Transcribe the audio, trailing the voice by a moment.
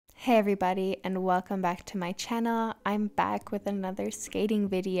Hey everybody, and welcome back to my channel. I'm back with another skating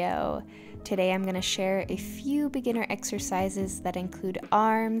video. Today I'm going to share a few beginner exercises that include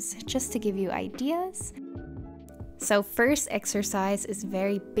arms, just to give you ideas. So first exercise is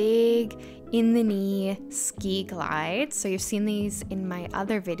very big in the knee ski glide. So you've seen these in my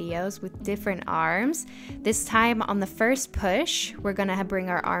other videos with different arms. This time on the first push, we're gonna bring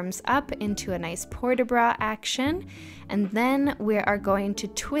our arms up into a nice port de bras action. And then we are going to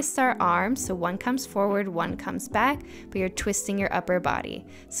twist our arms. So one comes forward, one comes back, but you're twisting your upper body.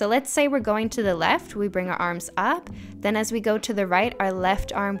 So let's say we're going to the left, we bring our arms up. Then as we go to the right, our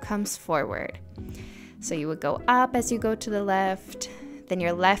left arm comes forward. So you would go up as you go to the left, then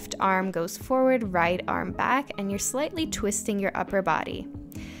your left arm goes forward, right arm back, and you're slightly twisting your upper body.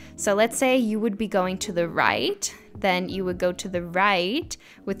 So let's say you would be going to the right, then you would go to the right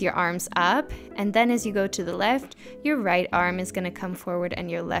with your arms up, and then as you go to the left, your right arm is gonna come forward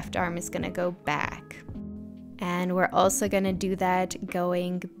and your left arm is gonna go back. And we're also gonna do that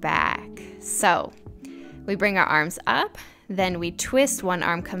going back. So we bring our arms up, then we twist, one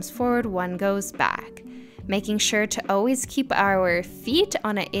arm comes forward, one goes back. Making sure to always keep our feet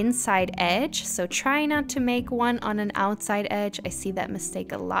on an inside edge, so try not to make one on an outside edge. I see that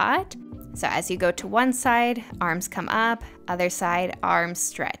mistake a lot. So as you go to one side, arms come up, other side, arms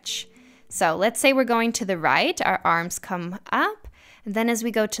stretch. So let's say we're going to the right, our arms come up, and then as we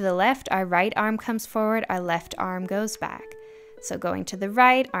go to the left, our right arm comes forward, our left arm goes back. So going to the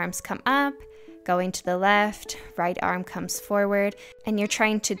right, arms come up, going to the left, right arm comes forward, and you're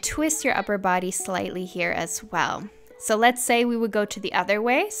trying to twist your upper body slightly here as well. So let's say we would go to the other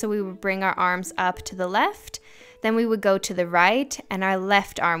way, so we would bring our arms up to the left, then we would go to the right, and our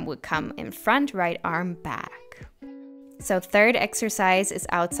left arm would come in front, right arm back. So third exercise is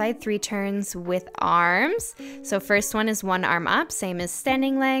outside 3 turns with arms. So first one is one arm up, same as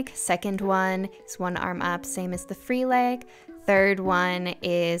standing leg. Second one is one arm up, same as the free leg. Third one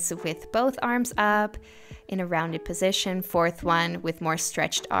is with both arms up in a rounded position. Fourth one with more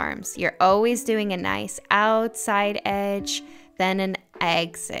stretched arms. You're always doing a nice outside edge, then an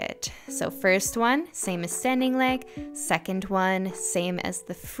exit. So first one, same as standing leg. Second one, same as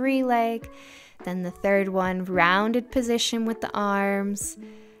the free leg. Then the third one, rounded position with the arms.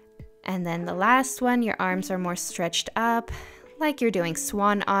 And then the last one, your arms are more stretched up, like you're doing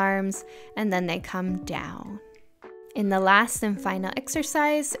swan arms, and then they come down. In the last and final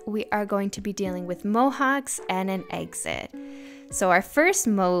exercise, we are going to be dealing with mohawks and an exit. So our first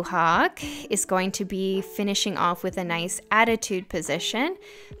mohawk is going to be finishing off with a nice attitude position.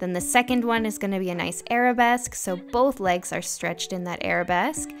 Then the second one is going to be a nice arabesque, so both legs are stretched in that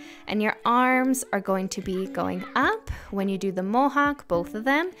arabesque. And your arms are going to be going up when you do the mohawk, both of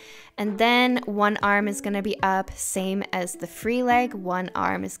them. And then one arm is going to be up, same as the free leg. One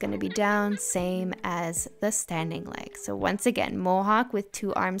arm is going to be down, same as the standing leg. So once again, mohawk with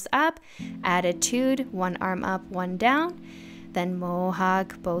 2 arms up, attitude, 1 arm up, 1 down. Then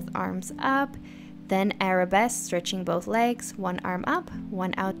mohawk, both arms up, then arabesque, stretching both legs, 1 arm up,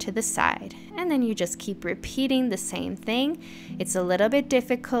 1 out to the side. And then you just keep repeating the same thing. It's a little bit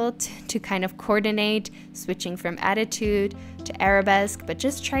difficult to kind of coordinate switching from attitude to arabesque, but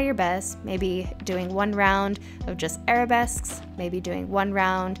just try your best. Maybe doing 1 round of just arabesques, maybe doing 1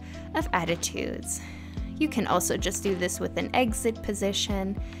 round of attitudes. You can also just do this with an exit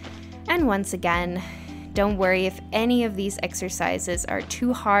position. And once again, don't worry if any of these exercises are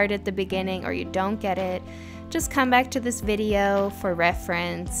too hard at the beginning or you don't get it. Just come back to this video for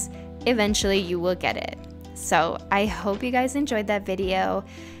reference. Eventually you will get it. So I hope you guys enjoyed that video,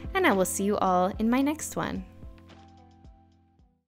 and I will see you all in my next one.